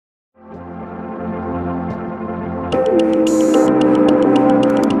Tracy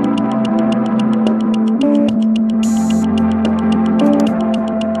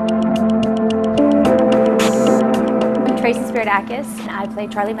Spiridakos, and I play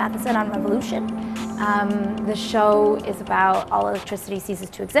Charlie Matheson on Revolution. The show is about all electricity ceases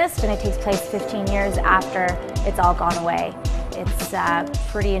to exist, and it takes place 15 years after it's all gone away. It's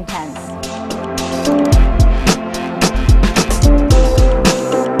pretty intense.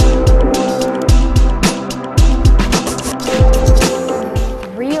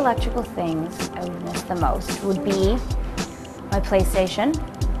 3 electrical things I would miss the most would be my PlayStation,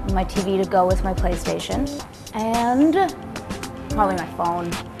 my TV to go with my PlayStation, and probably my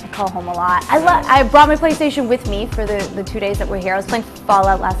phone. I call home a lot. I brought my PlayStation with me for the 2 days that we're here. I was playing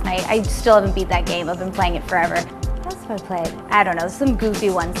Fallout last night. I still haven't beat that game. I've been playing it forever. What else have I played? I don't know, some goofy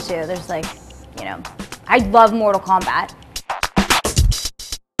ones too. There's like, you know, I love Mortal Kombat.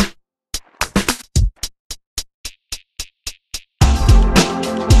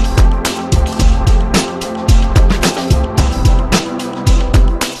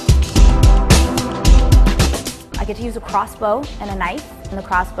 I get to use a crossbow and a knife, and the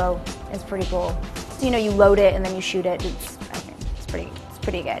crossbow is pretty cool. So, you know, you load it and then you shoot it. It's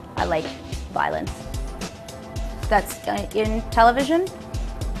pretty good. I like violence. That's in television.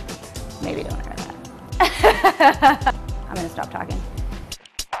 Maybe don't hear that. I'm gonna stop talking.